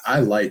 but I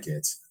like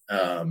it.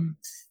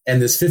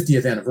 And this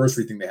 50th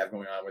anniversary thing they have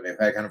going on where they've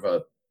had kind of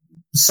a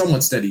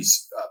somewhat steady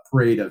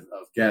parade of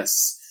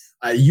guests.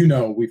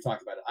 We've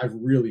talked about it. I've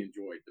really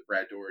enjoyed the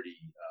Brad Daugherty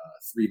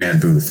 3-man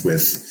booth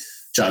with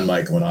John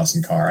Michael and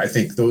Austin Carr. I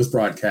think those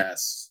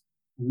broadcasts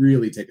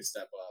really take a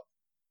step up.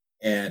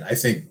 And I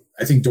think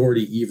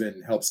Daugherty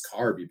even helps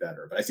Carr be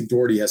better. But I think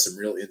Daugherty has some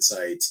real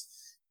insight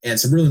and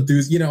some real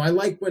enthusiasm. I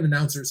like when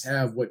announcers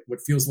have what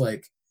feels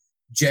like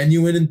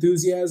genuine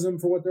enthusiasm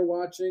for what they're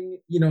watching.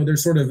 They're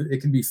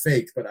it can be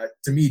fake, but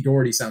to me,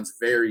 Daugherty sounds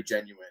very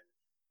genuine.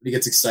 He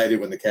gets excited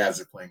when the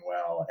Cavs are playing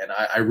well, and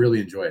I really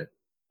enjoy it.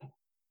 All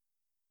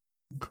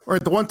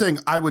right, the one thing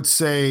I would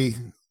say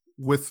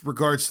with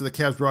regards to the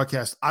Cavs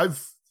broadcast,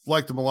 I've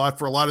liked them a lot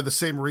for a lot of the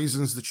same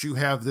reasons that you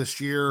have this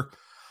year.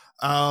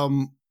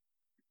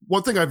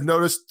 One thing I've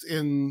noticed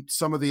in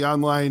some of the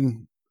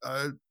online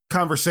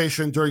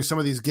conversation during some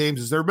of these games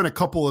is there have been a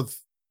couple of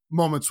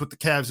moments with the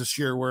Cavs this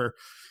year where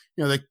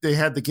they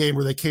had the game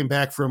where they came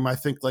back from, I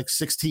think, like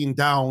 16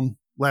 down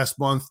last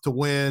month to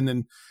win,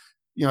 and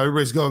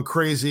everybody's going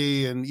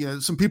crazy,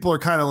 and some people are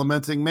kind of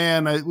lamenting,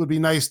 man, it would be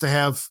nice to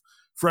have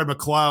Fred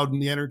McLeod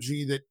and the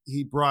energy that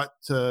he brought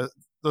to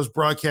those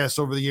broadcasts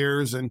over the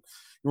years, and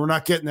we're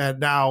not getting that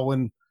now.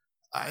 And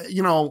I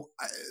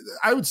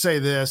would say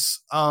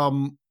this,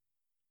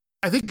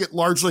 I think it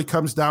largely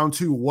comes down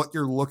to what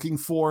you're looking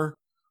for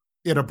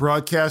in a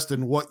broadcast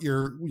and what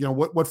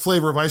what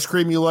flavor of ice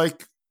cream you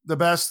like the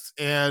best.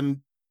 And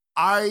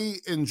I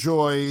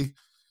enjoy,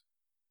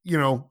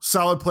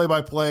 solid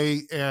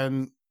play-by-play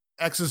and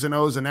X's and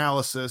O's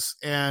analysis.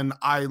 And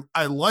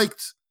I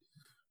liked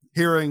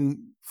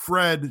hearing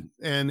Fred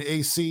and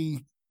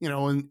AC,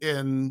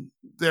 and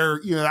they're,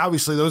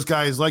 obviously those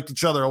guys liked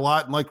each other a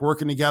lot and liked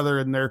working together,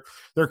 and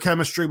their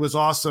chemistry was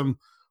awesome.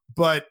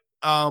 But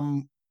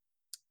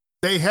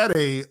they had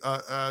a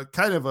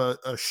kind of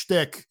a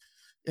shtick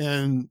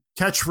and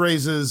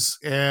catchphrases,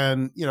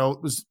 and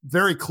it was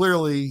very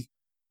clearly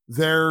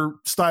their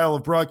style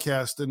of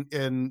broadcast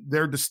and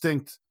their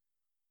distinct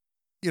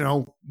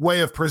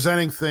way of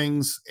presenting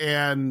things.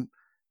 And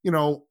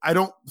I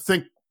don't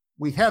think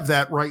we have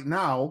that right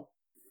now.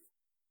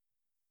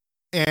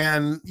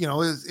 And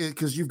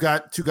because you've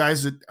got two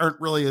guys that aren't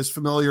really as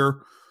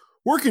familiar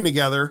working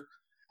together,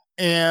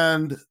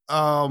 and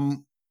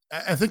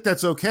I think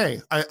that's okay.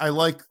 I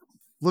like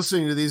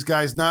listening to these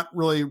guys not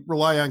really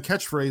rely on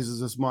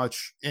catchphrases as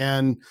much,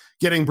 and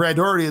getting Brad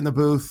Daugherty in the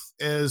booth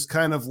is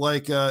kind of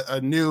like a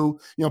new,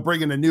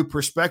 bringing a new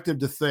perspective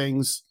to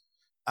things.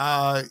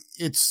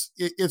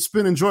 It's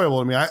been enjoyable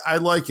to me. I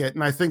like it.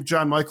 And I think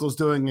John Michael's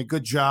doing a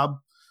good job,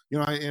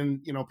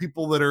 and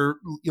people that are,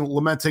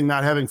 lamenting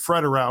not having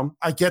Fred around.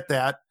 I get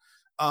that.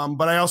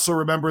 But I also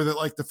remember that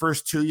like the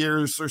first 2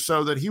 years or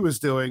so that he was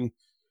doing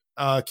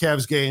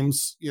Cavs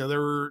games,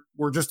 there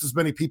were just as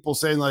many people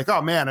saying like,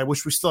 oh man, I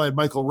wish we still had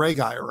Michael Ray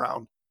guy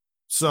around.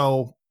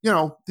 So,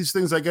 these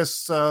things, I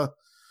guess,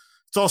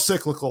 it's all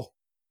cyclical.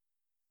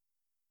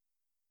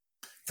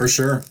 For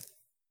sure.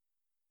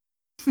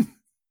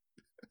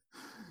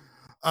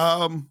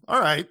 All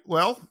right.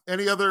 Well,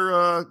 any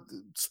other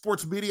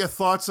sports media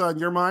thoughts on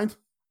your mind?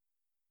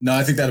 No,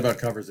 I think that about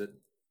covers it.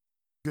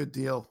 Good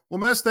deal. Well,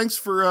 Mess, thanks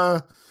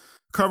for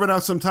carving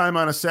out some time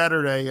on a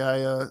Saturday.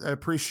 I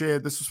appreciate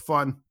it. This was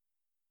fun.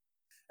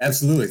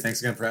 Absolutely.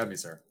 Thanks again for having me,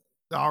 sir.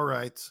 All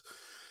right.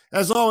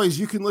 As always,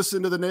 you can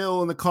listen to The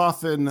Nail in the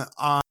Coffin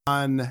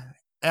on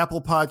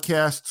Apple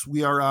Podcasts.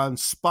 We are on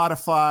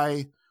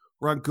Spotify.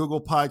 We're on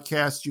Google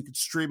Podcasts. You can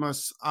stream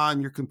us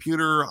on your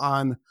computer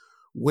on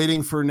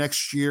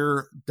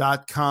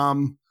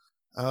waitingfornextyear.com.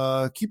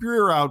 Keep your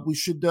ear out. We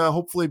should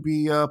hopefully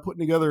be putting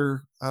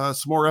together some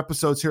more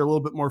episodes here a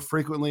little bit more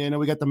frequently. I know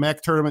we got the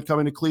MAC tournament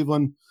coming to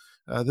Cleveland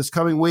this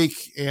coming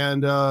week,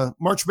 and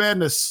March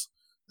Madness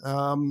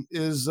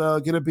is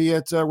going to be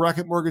at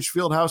Rocket Mortgage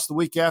Fieldhouse the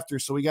week after.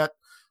 So we got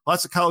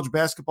lots of college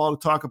basketball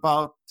to talk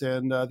about,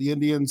 and the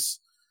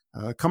Indians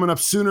coming up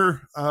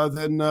sooner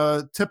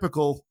than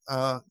typical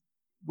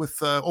with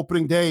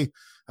opening day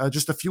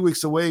just a few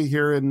weeks away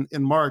here in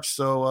March.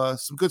 So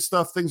some good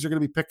stuff. Things are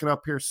going to be picking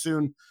up here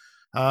soon.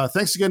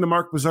 Thanks again to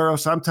Mark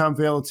Bizarros. I'm Tom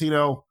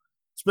Valentino.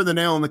 It's been The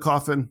Nail in the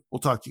Coffin. We'll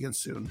talk to you again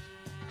soon.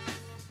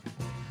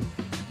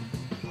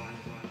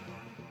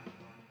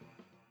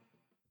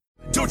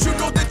 Don't you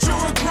know that you're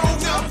a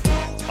grown-up?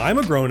 I'm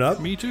a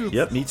grown-up. Me too.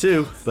 Yep, me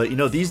too. But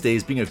these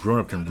days being a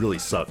grown-up can really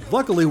suck.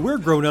 Luckily, we're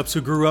grown-ups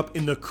who grew up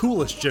in the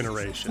coolest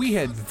generation. We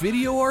had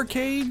video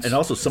arcades. And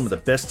also some of the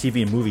best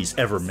TV and movies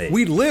ever made.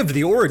 We lived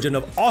the origin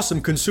of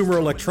awesome consumer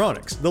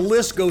electronics. The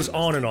list goes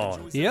on and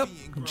on. Yep,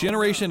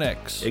 Generation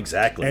X.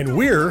 Exactly. And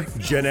we're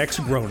Gen X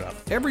grown-up.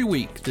 Every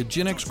week, the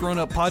Gen X Grown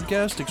Up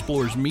podcast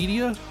explores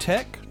media,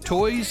 tech,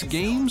 toys,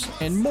 games,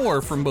 and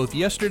more from both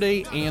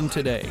yesterday and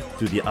today.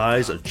 Through the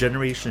eyes of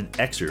Generation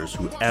Xers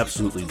who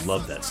absolutely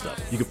love that stuff.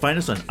 You can find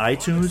us on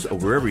iTunes or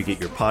wherever you get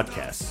your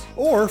podcasts.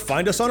 Or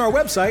find us on our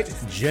website,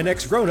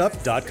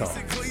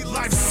 genxgrownup.com.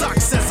 Life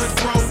sucks as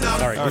a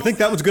grown-up. All right, you think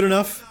that was good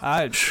enough?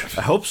 I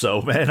hope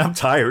so, man. I'm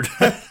tired.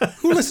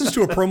 Who listens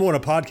to a promo on a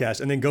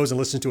podcast and then goes and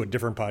listens to a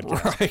different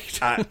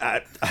podcast?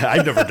 Right.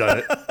 I've never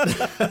done it.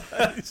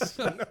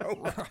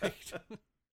 No.